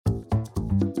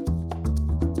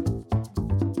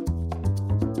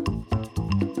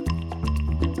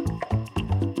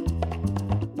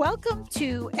Welcome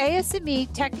to ASME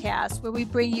TechCast, where we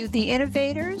bring you the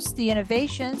innovators, the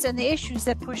innovations, and the issues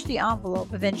that push the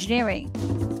envelope of engineering.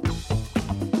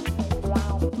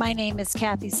 My name is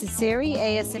Kathy Ciceri,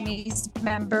 ASME's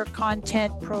Member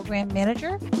Content Program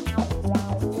Manager.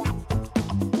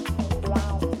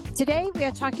 Today, we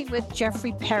are talking with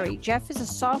Jeffrey Perry. Jeff is a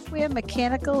software,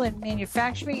 mechanical, and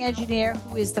manufacturing engineer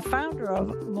who is the founder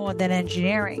of More Than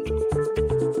Engineering.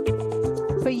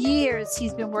 For years,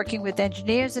 he's been working with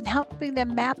engineers and helping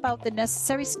them map out the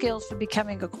necessary skills for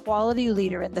becoming a quality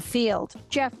leader in the field.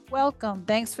 Jeff, welcome.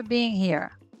 Thanks for being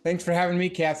here. Thanks for having me,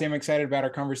 Kathy. I'm excited about our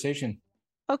conversation.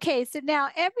 Okay, so now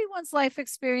everyone's life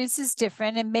experience is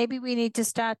different, and maybe we need to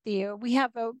start there. You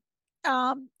have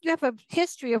a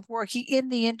history of working in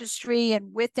the industry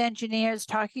and with engineers,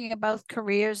 talking about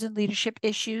careers and leadership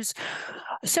issues.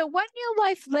 So, what in your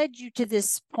life led you to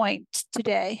this point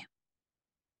today?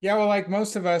 Yeah, well, like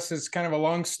most of us, it's kind of a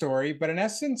long story, but in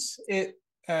essence, it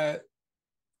kind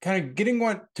of getting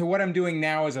to what I'm doing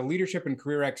now as a leadership and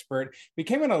career expert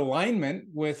became an alignment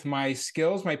with my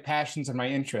skills, my passions, and my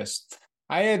interests.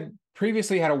 I had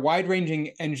previously had a wide-ranging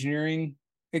engineering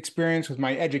experience with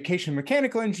my education,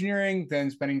 mechanical engineering,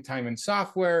 then spending time in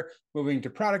software, moving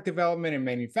to product development and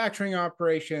manufacturing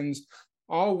operations,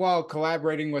 all while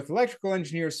collaborating with electrical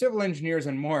engineers, civil engineers,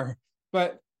 and more.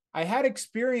 But I had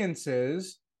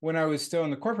experiences when I was still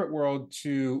in the corporate world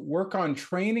to work on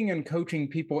training and coaching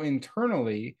people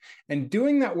internally. And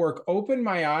doing that work opened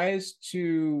my eyes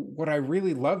to what I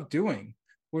really loved doing,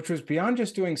 which was beyond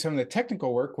just doing some of the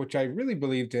technical work, which I really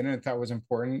believed in and thought was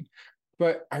important.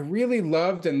 But I really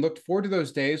loved and looked forward to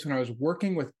those days when I was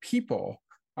working with people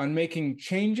on making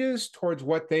changes towards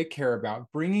what they care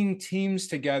about, bringing teams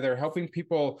together, helping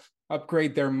people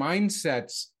upgrade their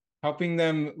mindsets, helping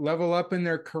them level up in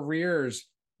their careers,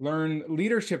 learn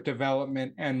leadership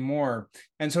development, and more.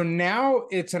 And so now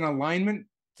it's an alignment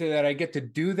that I get to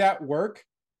do that work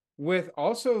with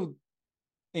also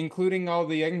including all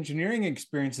the engineering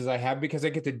experiences I have, because I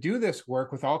get to do this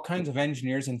work with all kinds of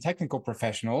engineers and technical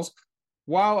professionals,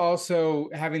 while also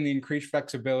having the increased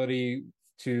flexibility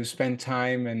to spend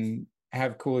time and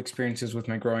have cool experiences with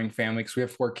my growing family, because we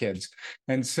have 4 kids.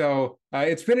 And so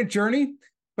it's been a journey,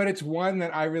 but it's one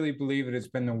that I really believe it has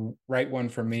been the right one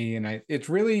for me. And it's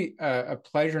really a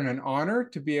pleasure and an honor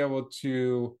to be able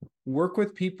to work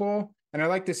with people. And I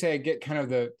like to say I get kind of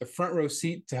the front row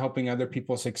seat to helping other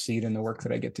people succeed in the work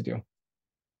that I get to do.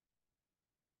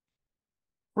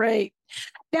 Great.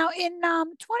 Now, in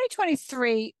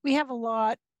 2023, we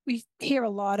hear a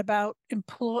lot about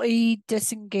employee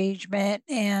disengagement,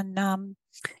 and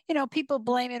people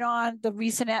blame it on the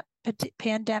recent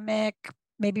pandemic,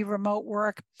 maybe remote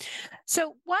work.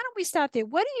 So why don't we start there?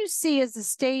 What do you see as the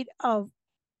state of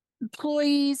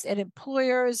employees and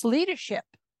employers' leadership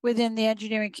within the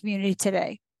engineering community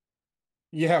today?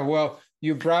 Yeah, well,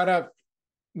 you brought up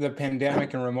the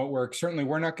pandemic and remote work. Certainly,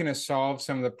 we're not going to solve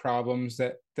some of the problems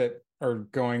that are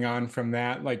going on from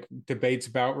that, like debates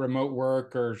about remote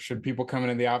work or should people come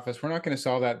into the office. We're not going to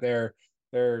solve that there.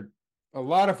 There are a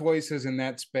lot of voices in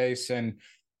that space, and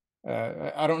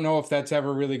I don't know if that's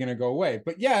ever really going to go away.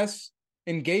 But yes,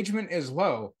 engagement is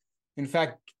low. In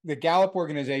fact, the Gallup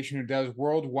organization, who does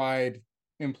worldwide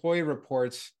employee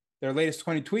reports, their latest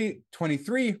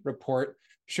 2023 report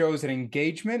shows that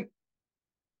engagement,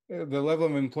 the level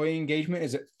of employee engagement,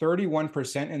 is at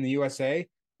 31% in the USA,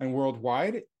 and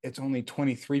worldwide, it's only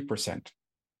 23%.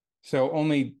 So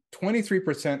only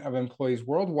 23% of employees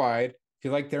worldwide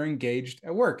feel like they're engaged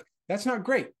at work. That's not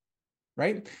great,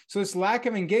 right? So this lack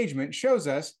of engagement shows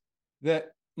us that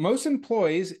most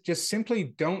employees just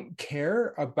simply don't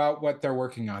care about what they're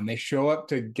working on. They show up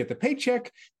to get the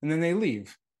paycheck and then they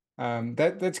leave.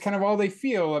 That's kind of all they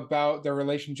feel about their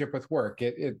relationship with work.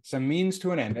 It's a means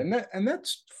to an end, and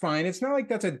that's fine. It's not like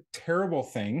that's a terrible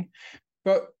thing,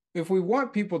 but if we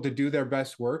want people to do their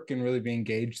best work and really be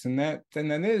engaged, then that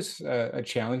is a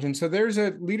challenge. And so there's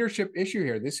a leadership issue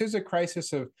here. This is a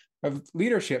crisis of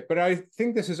leadership, but I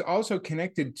think this is also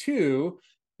connected to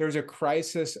there's a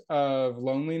crisis of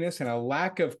loneliness and a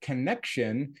lack of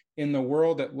connection in the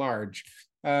world at large.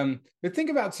 But think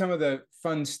about some of the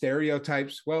fun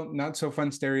stereotypes, well, not so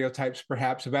fun stereotypes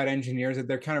perhaps, about engineers, that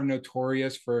they're kind of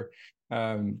notorious for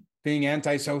being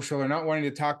antisocial or not wanting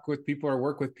to talk with people or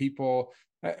work with people,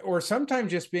 or sometimes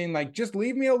just being like, just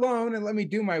leave me alone and let me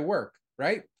do my work,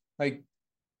 right? Like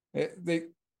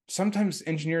sometimes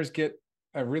engineers get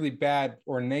a really bad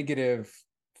or negative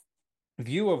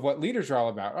view of what leaders are all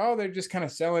about. Oh, they're just kind of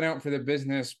selling out for the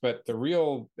business, but the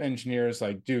real engineers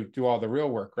like do all the real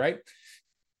work, right?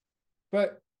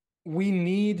 But we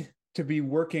need to be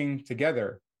working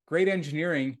together great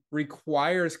engineering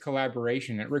requires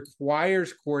collaboration. It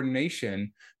requires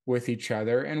coordination with each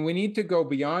other. And we need to go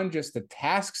beyond just the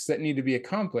tasks that need to be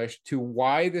accomplished to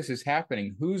why this is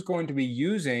happening. Who's going to be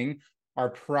using our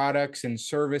products and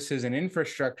services and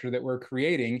infrastructure that we're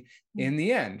creating in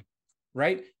the end,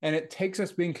 right? And it takes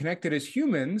us being connected as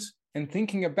humans and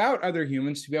thinking about other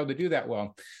humans to be able to do that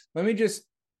well. Let me just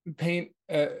paint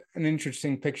an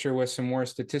interesting picture with some more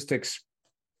statistics.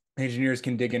 Engineers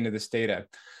can dig into this data.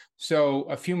 So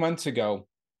a few months ago,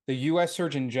 the US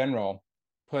Surgeon General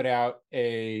put out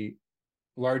a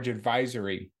large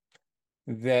advisory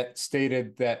that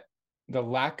stated that the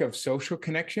lack of social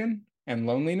connection and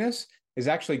loneliness is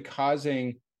actually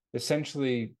causing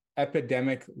essentially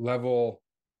epidemic level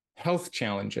health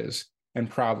challenges and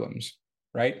problems,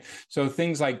 right? So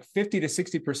things like 50 to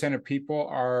 60% of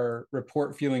people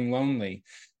report feeling lonely.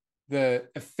 The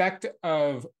effect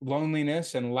of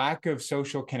loneliness and lack of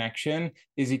social connection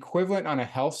is equivalent on a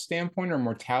health standpoint or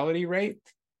mortality rate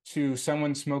to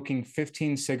someone smoking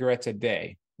 15 cigarettes a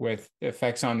day, with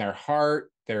effects on their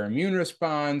heart, their immune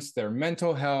response, their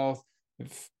mental health,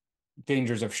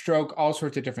 dangers of stroke, all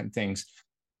sorts of different things.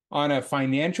 On a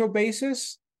financial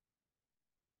basis,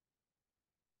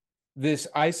 this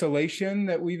isolation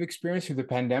that we've experienced through the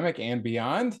pandemic and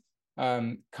beyond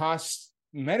costs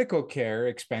medical care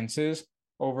expenses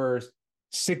over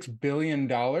 $6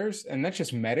 billion. And that's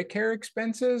just Medicare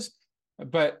expenses.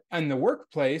 But in the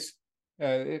workplace,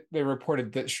 they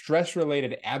reported that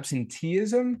stress-related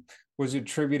absenteeism was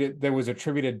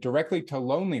attributed directly to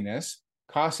loneliness,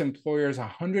 costs employers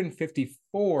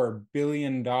 $154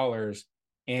 billion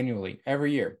annually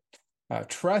every year.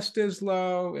 Trust is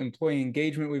low, employee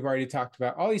engagement, we've already talked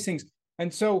about, all these things.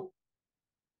 And so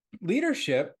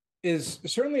leadership is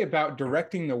certainly about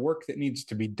directing the work that needs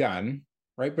to be done,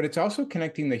 right? But it's also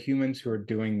connecting the humans who are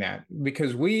doing that,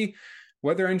 because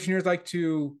whether engineers like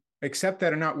to accept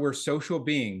that or not, we're social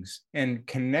beings, and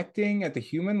connecting at the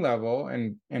human level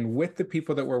and with the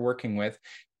people that we're working with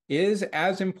is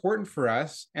as important for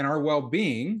us and our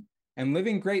well-being and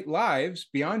living great lives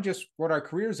beyond just what our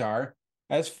careers are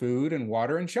as food and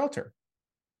water and shelter.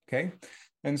 Okay.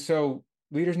 And so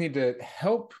leaders need to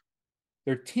help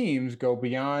their teams go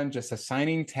beyond just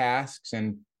assigning tasks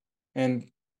and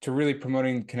to really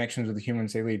promoting connections with the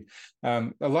humans they lead.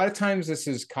 A lot of times this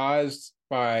is caused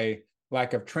by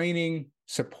lack of training,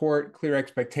 support, clear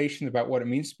expectations about what it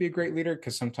means to be a great leader,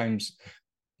 because sometimes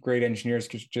great engineers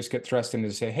just get thrust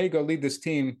into say, hey, go lead this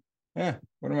team. What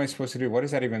am I supposed to do? What does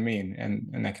that even mean?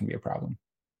 And that can be a problem.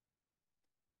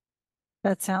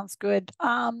 That sounds good.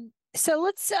 So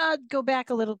let's go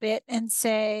back a little bit and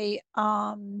say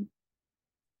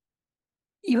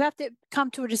you have to come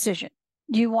to a decision.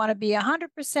 You want to be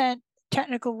 100%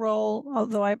 technical role,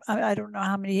 although I don't know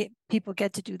how many people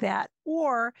get to do that,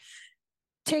 or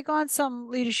take on some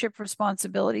leadership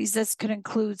responsibilities. This could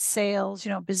include sales,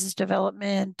 business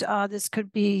development. This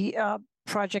could be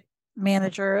project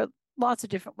manager, lots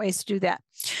of different ways to do that.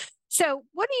 So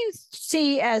what do you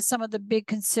see as some of the big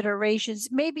considerations,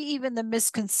 maybe even the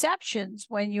misconceptions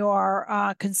when you're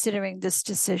considering this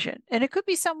decision? And it could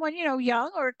be someone,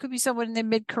 young, or it could be someone in their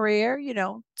mid-career,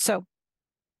 so.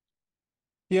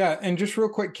 Yeah. And just real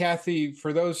quick, Kathy,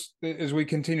 for those, as we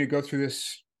continue to go through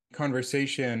this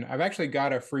conversation, I've actually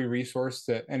got a free resource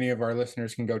that any of our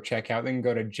listeners can go check out. They can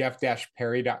go to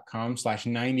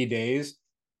jeff-perry.com/90days.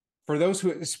 For those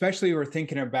who, especially who are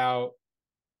thinking about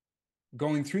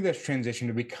going through this transition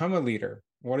to become a leader,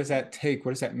 what does that take?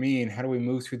 What does that mean? How do we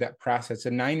move through that process?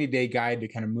 A 90-day guide to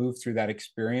kind of move through that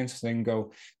experience. Then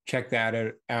go check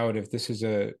that out if this is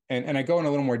and I go in a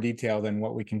little more detail than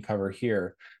what we can cover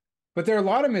here. But there are a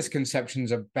lot of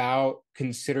misconceptions about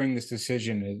considering this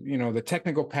decision, the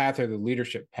technical path or the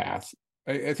leadership path.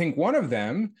 I think one of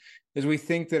them is we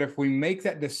think that if we make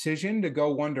that decision to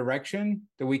go one direction,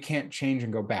 that we can't change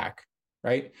and go back,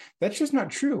 right? That's just not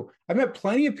true. I've met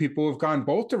plenty of people who've gone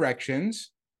both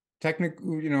directions,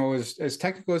 technical, as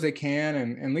technical as they can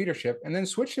and leadership, and then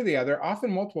switch to the other,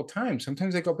 often multiple times.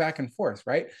 Sometimes they go back and forth,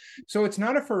 right? So it's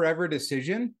not a forever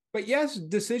decision, but yes,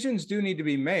 decisions do need to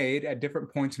be made at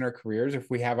different points in our careers if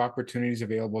we have opportunities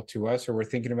available to us or we're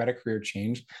thinking about a career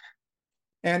change.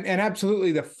 And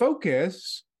absolutely the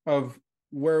focus of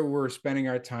where we're spending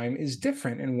our time is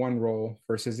different in one role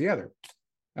versus the other.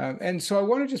 And so I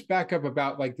want to just back up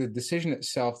about like the decision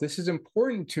itself. This is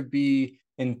important to be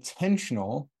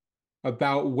intentional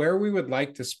about where we would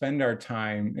like to spend our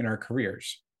time in our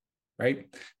careers, right?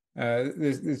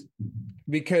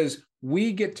 Because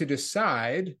we get to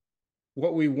decide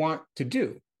what we want to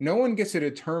do. No one gets to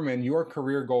determine your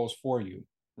career goals for you,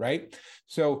 right?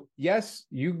 So yes,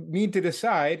 you need to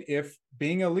decide if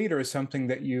being a leader is something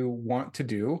that you want to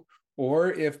do,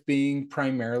 or if being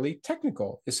primarily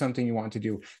technical is something you want to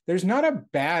do. There's not a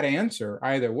bad answer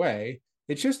either way.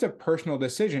 It's just a personal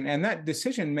decision. And that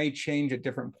decision may change at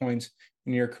different points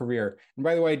in your career. And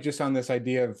by the way, just on this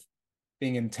idea of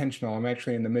being intentional, I'm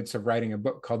actually in the midst of writing a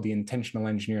book called The Intentional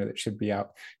Engineer that should be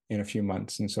out in a few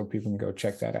months. And so people can go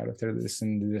check that out if they're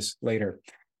listening to this later.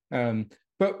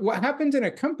 But what happens in a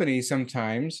company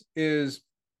sometimes is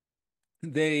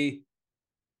they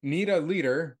need a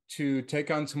leader to take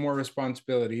on some more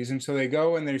responsibilities. And so they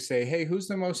go and they say, hey, who's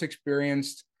the most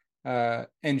experienced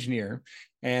engineer?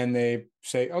 And they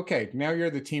say, okay, now you're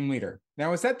the team leader.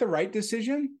 Now, is that the right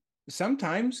decision?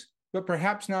 Sometimes, but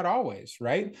perhaps not always,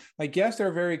 right? Like, yes, they're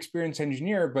a very experienced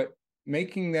engineer, but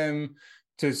making them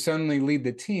to suddenly lead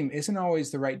the team isn't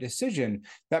always the right decision.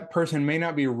 That person may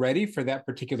not be ready for that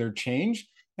particular change.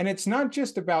 And it's not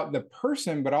just about the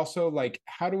person, but also like,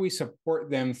 how do we support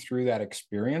them through that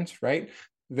experience, right?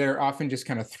 They're often just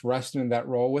kind of thrust into that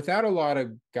role without a lot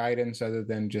of guidance other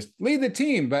than just lead the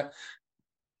team. But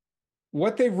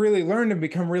what they've really learned and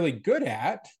become really good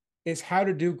at is how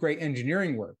to do great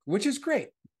engineering work, which is great.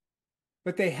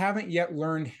 But they haven't yet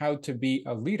learned how to be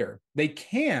a leader. They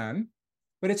can,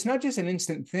 but it's not just an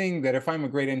instant thing that if I'm a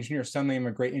great engineer, suddenly I'm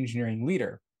a great engineering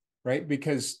leader, right?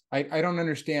 Because I don't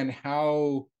understand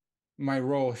how my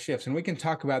role shifts. And we can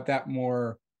talk about that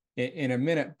more in a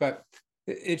minute, but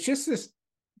it's just this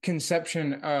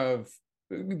conception of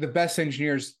the best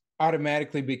engineers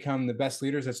automatically become the best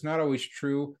leaders. That's not always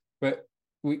true, but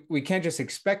we can't just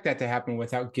expect that to happen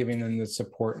without giving them the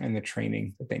support and the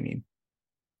training that they need.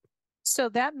 So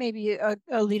that maybe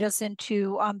lead us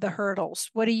into the hurdles.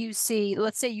 What do you see?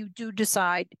 Let's say you do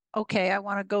decide, okay, I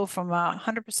want to go from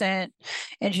 100%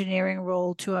 engineering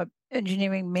role to a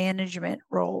engineering management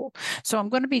role. So I'm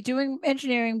going to be doing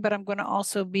engineering, but I'm going to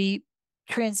also be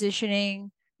transitioning,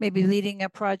 maybe leading a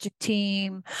project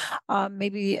team,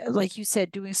 maybe, like you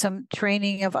said, doing some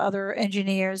training of other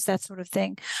engineers, that sort of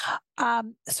thing.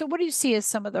 So what do you see as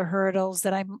some of the hurdles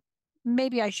that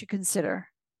maybe I should consider?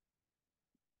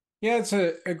 Yeah, it's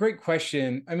a great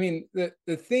question. I mean,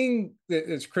 the thing that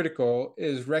is critical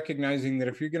is recognizing that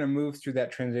if you're going to move through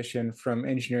that transition from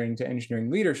engineering to engineering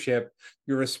leadership,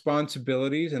 your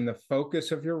responsibilities and the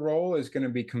focus of your role is going to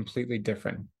be completely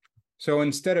different. So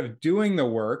instead of doing the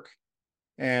work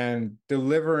and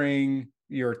delivering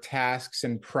your tasks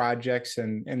and projects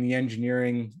and the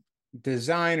engineering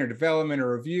design or development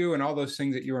or review and all those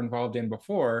things that you were involved in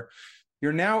before,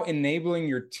 you're now enabling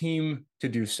your team to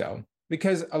do so.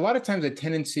 Because a lot of times a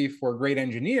tendency for great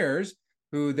engineers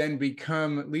who then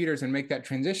become leaders and make that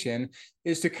transition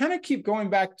is to kind of keep going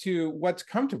back to what's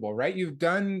comfortable, right? You've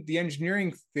done the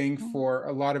engineering thing for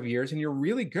a lot of years and you're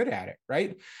really good at it,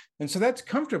 right? And so that's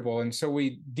comfortable. And so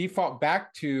we default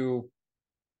back to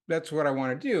that's what I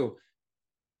want to do.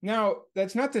 Now,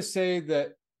 that's not to say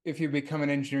that if you become an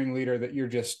engineering leader that you're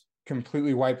just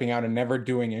completely wiping out and never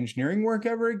doing engineering work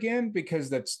ever again,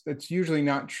 because that's usually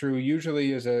not true.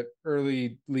 Usually as an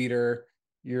early leader,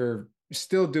 you're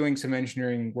still doing some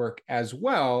engineering work as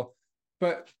well,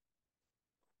 but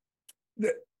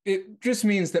it just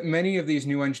means that many of these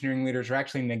new engineering leaders are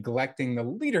actually neglecting the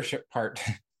leadership part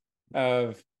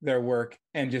of their work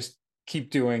and just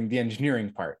keep doing the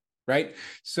engineering part, right?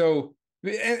 So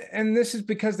and this is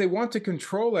because they want to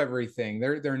control everything.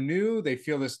 They're new, they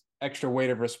feel this extra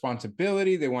weight of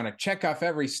responsibility, they want to check off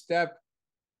every step,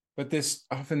 but this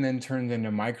often then turns into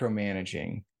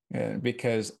micromanaging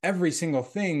because every single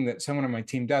thing that someone on my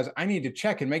team does, I need to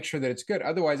check and make sure that it's good.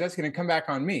 Otherwise, that's going to come back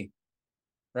on me,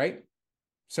 right?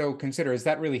 So consider, is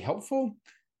that really helpful?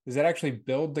 Does that actually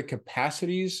build the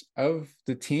capacities of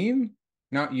the team?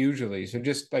 Not usually. So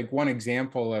just like one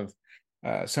example of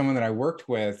someone that I worked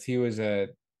with, he was a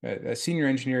senior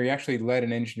engineer. He actually led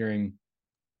an engineering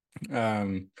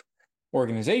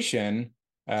organization,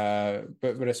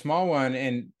 but a small one,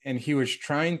 and he was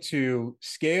trying to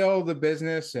scale the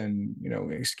business and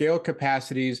scale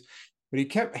capacities, but he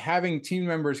kept having team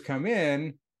members come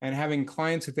in and having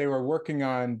clients that they were working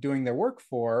on doing their work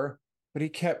for, but he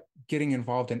kept getting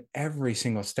involved in every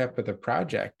single step of the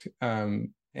project.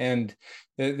 And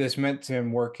this meant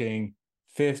him working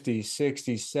 50,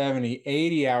 60, 70,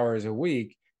 80 hours a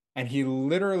week. And he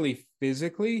literally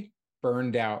physically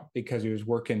burned out because he was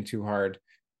working too hard,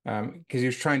 because he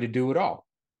was trying to do it all.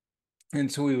 And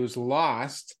so he was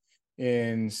lost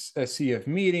in a sea of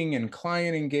meeting and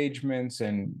client engagements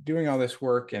and doing all this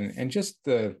work and just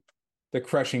the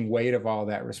crushing weight of all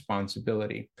that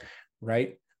responsibility,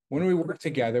 right? When we worked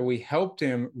together, we helped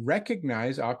him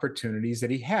recognize opportunities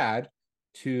that he had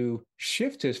to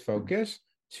shift his focus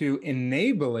to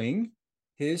enabling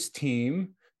his team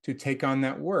to take on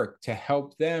that work, to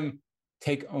help them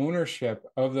take ownership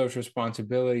of those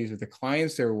responsibilities of the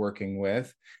clients they're working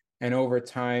with, and over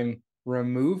time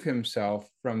remove himself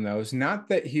from those. Not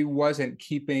that he wasn't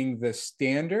keeping the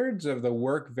standards of the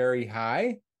work very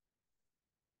high,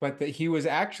 but that he was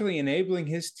actually enabling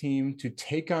his team to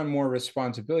take on more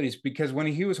responsibilities, because when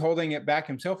he was holding it back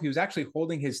himself, he was actually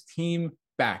holding his team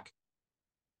back.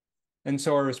 And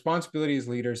so our responsibility as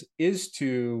leaders is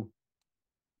to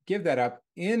give that up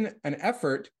in an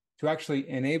effort to actually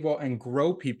enable and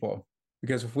grow people.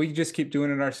 Because if we just keep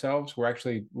doing it ourselves, we're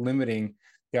actually limiting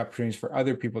the opportunities for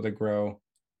other people to grow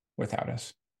without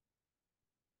us.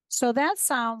 So that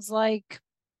sounds like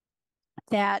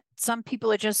that some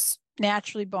people are just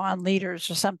naturally born leaders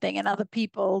or something, and other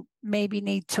people maybe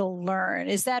need to learn.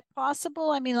 Is that possible?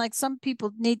 I mean, like some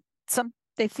people need some,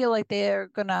 they feel like they're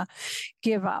going to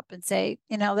give up and say,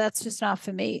 that's just not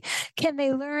for me. Can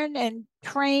they learn and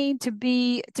train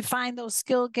to find those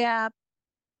skill gap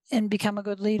and become a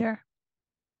good leader?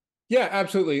 Yeah,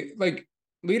 absolutely. Like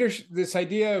leadership, this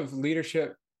idea of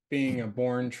leadership being a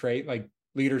born trait, like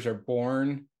leaders are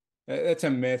born, that's a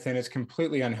myth and it's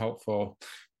completely unhelpful,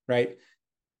 right?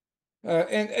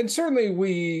 And certainly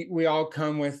we all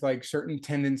come with like certain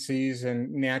tendencies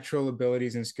and natural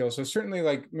abilities and skills. So certainly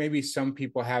like maybe some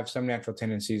people have some natural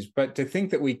tendencies, but to think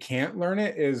that we can't learn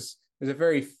it is a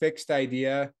very fixed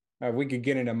idea. We could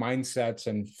get into mindsets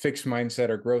and fixed mindset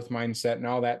or growth mindset and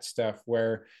all that stuff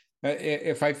where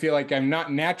if I feel like I'm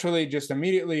not naturally just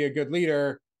immediately a good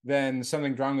leader, then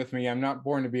something's wrong with me. I'm not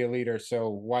born to be a leader, so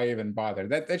why even bother?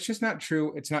 That's just not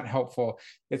true. It's not helpful.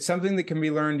 It's something that can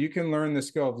be learned. You can learn the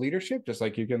skill of leadership just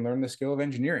like you can learn the skill of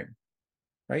engineering,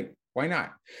 right? Why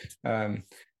not?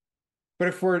 But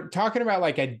if we're talking about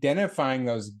like identifying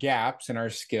those gaps in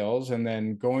our skills and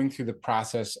then going through the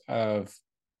process of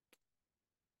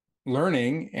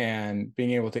learning and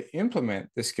being able to implement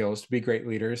the skills to be great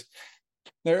leaders,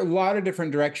 there are a lot of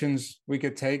different directions we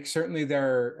could take. Certainly, there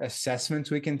are assessments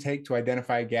we can take to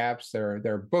identify gaps. There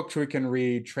are books we can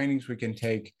read, trainings we can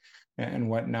take, and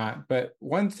whatnot. But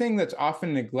one thing that's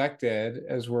often neglected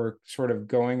as we're sort of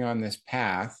going on this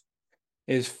path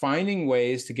is finding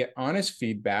ways to get honest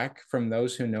feedback from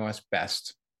those who know us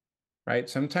best, right?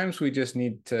 Sometimes we just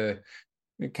need to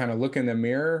kind of look in the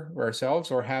mirror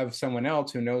ourselves or have someone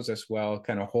else who knows us well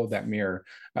kind of hold that mirror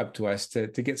up to us to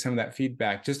get some of that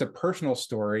feedback. Just a personal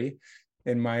story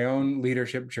in my own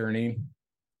leadership journey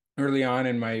early on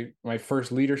in my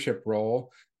first leadership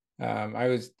role.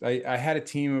 I had a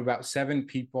team of about 7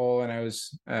 people and I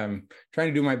was trying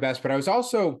to do my best, but I was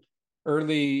also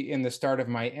early in the start of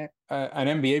my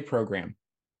an MBA program.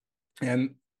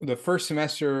 And the first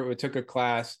semester we took a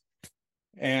class,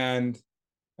 and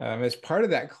as part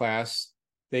of that class,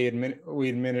 we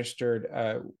administered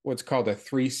what's called a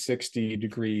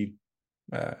 360-degree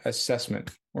assessment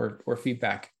or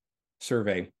feedback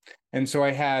survey. And so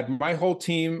I had my whole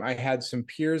team, I had some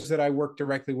peers that I worked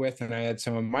directly with, and I had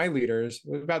some of my leaders.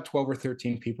 It was about 12 or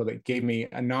 13 people that gave me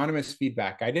anonymous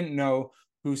feedback. I didn't know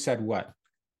who said what,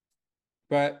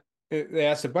 but they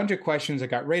asked a bunch of questions that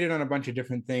got rated on a bunch of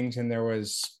different things, and there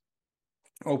was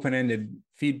open-ended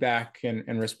feedback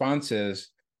and responses.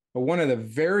 But one of the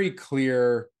very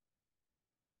clear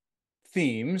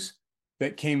themes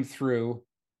that came through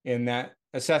in that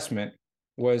assessment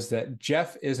was that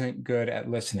Jeff isn't good at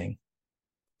listening.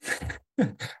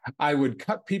 I would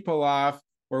cut people off,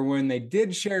 or when they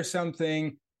did share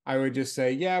something, I would just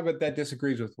say, yeah, but that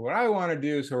disagrees with what I want to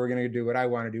do, so we're going to do what I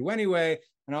want to do anyway,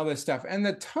 and all this stuff. And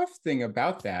the tough thing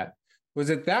about that was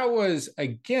that was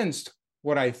against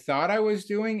what I thought I was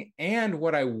doing and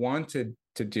what I wanted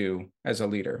to do as a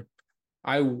leader.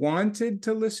 I wanted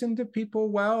to listen to people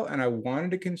well, and I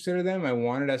wanted to consider them. I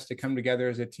wanted us to come together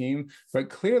as a team, but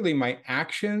clearly my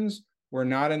actions were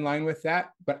not in line with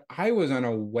that, but I was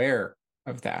unaware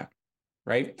of that,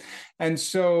 right? And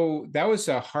so that was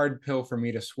a hard pill for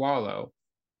me to swallow.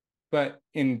 But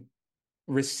in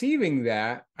receiving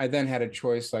that, I then had a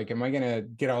choice, like, am I going to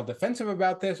get all defensive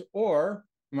about this, or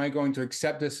am I going to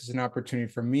accept this as an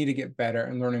opportunity for me to get better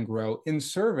and learn and grow in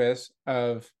service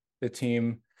of the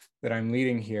team that I'm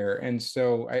leading here? And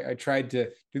so I tried to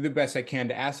do the best I can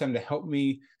to ask them to help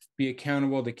me be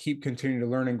accountable, to keep continuing to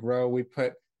learn and grow. We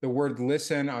put the word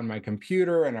listen on my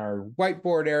computer and our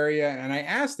whiteboard area. And I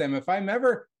asked them, if I'm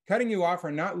ever cutting you off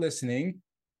or not listening,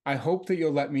 I hope that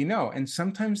you'll let me know. And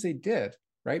sometimes they did,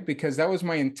 right? Because that was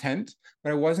my intent,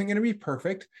 but I wasn't going to be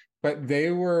perfect, but they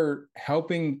were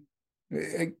helping,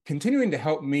 continuing to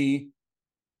help me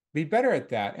be better at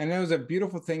that. And it was a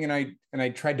beautiful thing. And I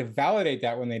tried to validate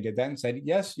that when they did that and said,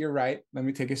 yes, you're right. Let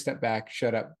me take a step back,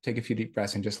 shut up, take a few deep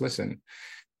breaths and just listen.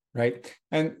 Right.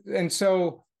 And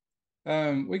so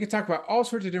we could talk about all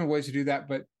sorts of different ways to do that.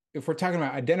 But if we're talking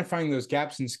about identifying those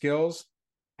gaps and skills,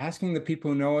 asking the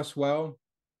people who know us well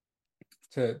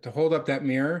to hold up that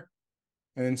mirror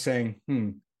and then saying,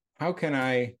 how can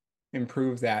I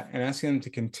improve that? And asking them to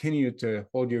continue to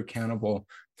hold you accountable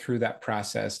through that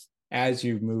process as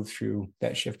you move through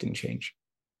that shift and change.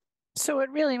 So it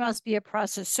really must be a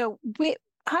process. So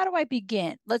how do I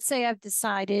begin? Let's say I've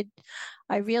decided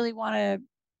I really want to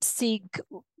seek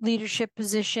leadership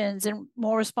positions and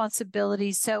more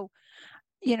responsibilities. So,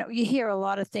 you hear a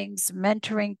lot of things: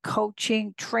 mentoring,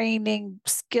 coaching, training,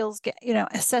 skills,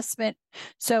 assessment.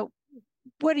 So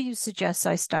what do you suggest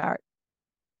I start?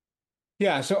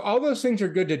 Yeah, so all those things are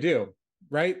good to do,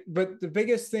 right? But the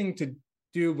biggest thing to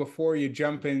do before you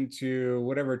jump into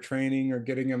whatever training or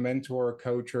getting a mentor or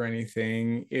coach or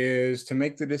anything is to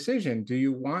make the decision. Do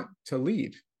you want to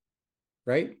lead,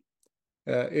 right?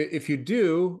 If you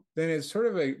do, then it's sort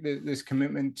of this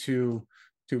commitment to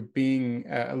being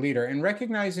a leader and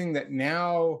recognizing that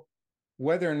now,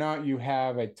 whether or not you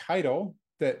have a title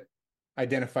that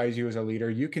identifies you as a leader,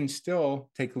 you can still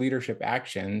take leadership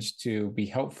actions to be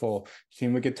helpful.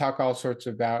 And we could talk all sorts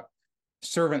about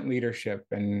servant leadership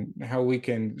and how we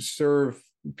can serve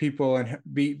people and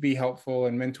be helpful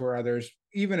and mentor others,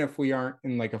 even if we aren't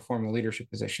in like a formal leadership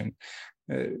position.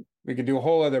 We could do a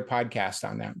whole other podcast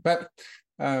on that. But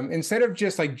instead of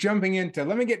just like jumping into,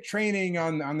 let me get training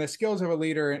on the skills of a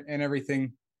leader and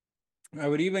everything, I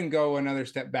would even go another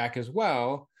step back as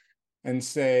well and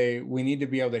say we need to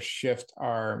be able to shift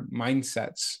our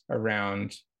mindsets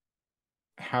around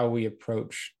how we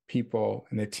approach people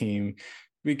and the team.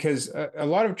 Because a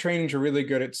lot of trainings are really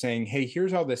good at saying, hey,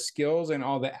 here's all the skills and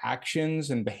all the actions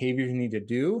and behaviors you need to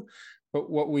do. But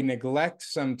what we neglect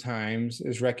sometimes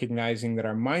is recognizing that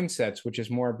our mindsets, which is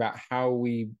more about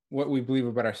what we believe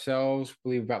about ourselves,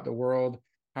 believe about the world,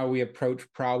 how we approach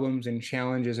problems and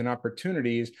challenges and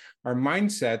opportunities, our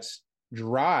mindsets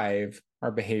drive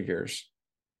our behaviors,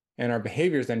 and our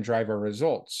behaviors then drive our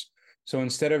results. So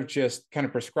instead of just kind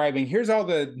of prescribing, here's all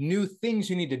the new things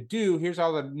you need to do, here's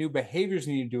all the new behaviors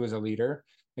you need to do as a leader,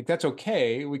 like that's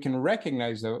okay. We can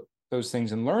recognize those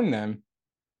things and learn them.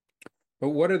 But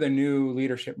what are the new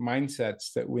leadership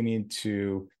mindsets that we need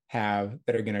to have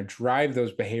that are going to drive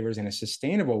those behaviors in a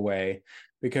sustainable way?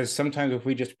 Because sometimes if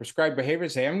we just prescribe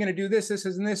behaviors, say, I'm going to do this, this,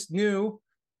 and this new,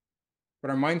 but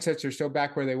our mindsets are still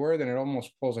back where they were, then it almost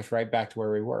pulls us right back to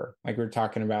where we were. Like we were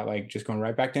talking about, like just going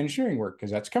right back to engineering work because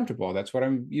that's comfortable. That's what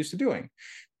I'm used to doing,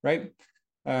 right?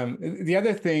 The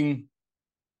other thing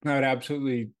I would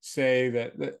absolutely say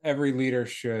that every leader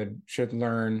should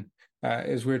learn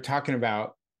is we're talking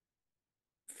about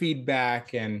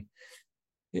feedback and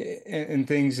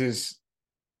things is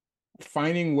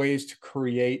finding ways to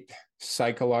create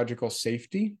psychological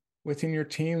safety within your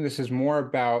team. This is more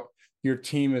about your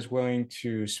team is willing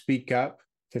to speak up,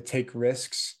 to take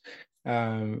risks.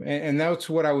 And that's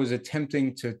what I was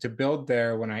attempting to build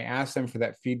there when I asked them for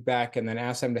that feedback and then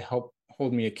asked them to help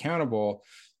hold me accountable.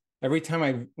 Every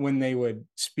time when they would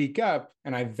speak up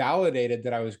and I validated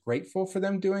that I was grateful for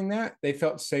them doing that, they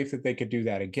felt safe that they could do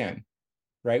that again.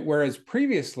 Right. Whereas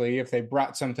previously, if they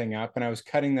brought something up and I was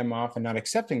cutting them off and not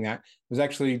accepting that, it was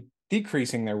actually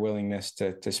decreasing their willingness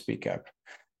to speak up.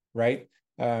 Right.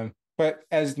 But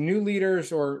as new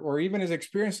leaders or even as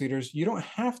experienced leaders, you don't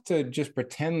have to just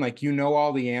pretend like you know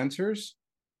all the answers.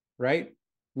 Right.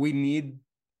 We need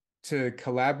to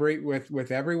collaborate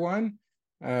with everyone.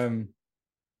 And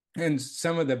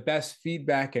some of the best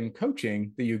feedback and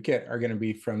coaching that you get are going to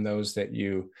be from those that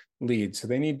you lead. So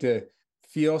they need to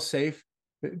feel safe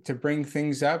to bring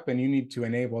things up, and you need to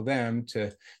enable them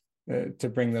to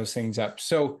bring those things up.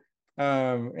 So,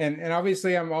 and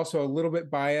obviously, I'm also a little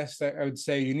bit biased. I would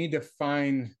say you need to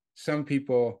find some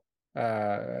people.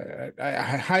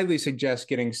 I highly suggest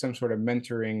getting some sort of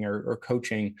mentoring or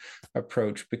coaching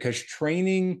approach, because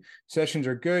training sessions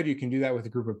are good. You can do that with a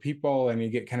group of people and you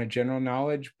get kind of general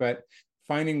knowledge, but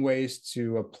finding ways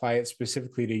to apply it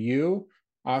specifically to you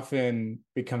often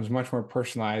becomes much more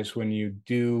personalized when you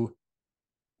do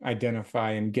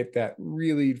identify and get that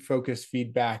really focused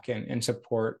feedback and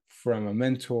support from a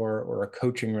mentor or a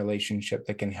coaching relationship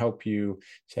that can help you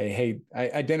say, hey,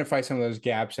 identify some of those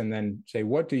gaps and then say,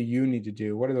 what do you need to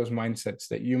do? What are those mindsets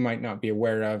that you might not be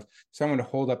aware of? Someone to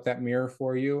hold up that mirror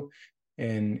for you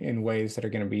in ways that are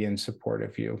going to be in support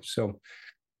of you. So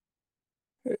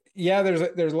yeah,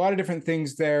 there's a lot of different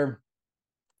things there.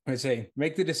 I say,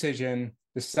 make the decision,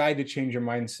 decide to change your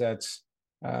mindsets,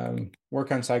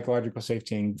 work on psychological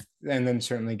safety, and then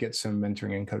certainly get some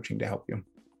mentoring and coaching to help you.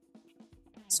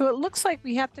 So it looks like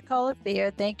we have to call it there.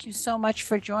 Thank you so much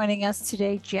for joining us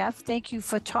today, Jeff. Thank you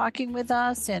for talking with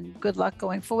us, and good luck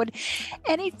going forward.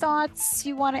 Any thoughts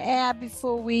you want to add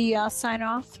before we sign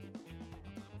off?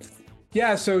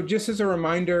 Yeah, so just as a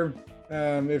reminder,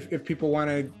 if people want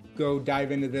to go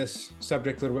dive into this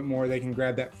subject a little bit more, they can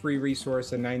grab that free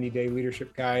resource, a 90-day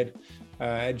leadership guide,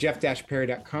 at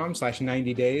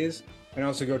jeff-perry.com/90 days. And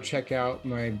also go check out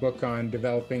my book on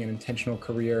developing an intentional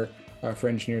career for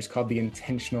engineers called The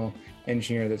Intentional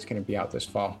Engineer, that's going to be out this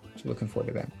fall. So looking forward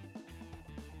to that.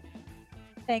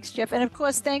 Thanks, Jeff. And of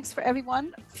course, thanks for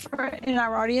everyone in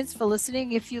our audience for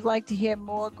listening. If you'd like to hear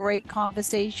more great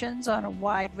conversations on a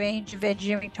wide range of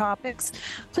engineering topics,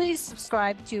 please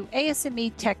subscribe to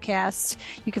ASME TechCast.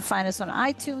 You can find us on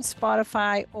iTunes,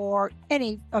 Spotify, or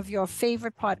any of your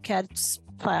favorite podcast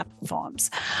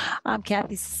platforms. I'm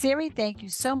Kathy Siri. Thank you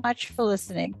so much for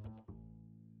listening.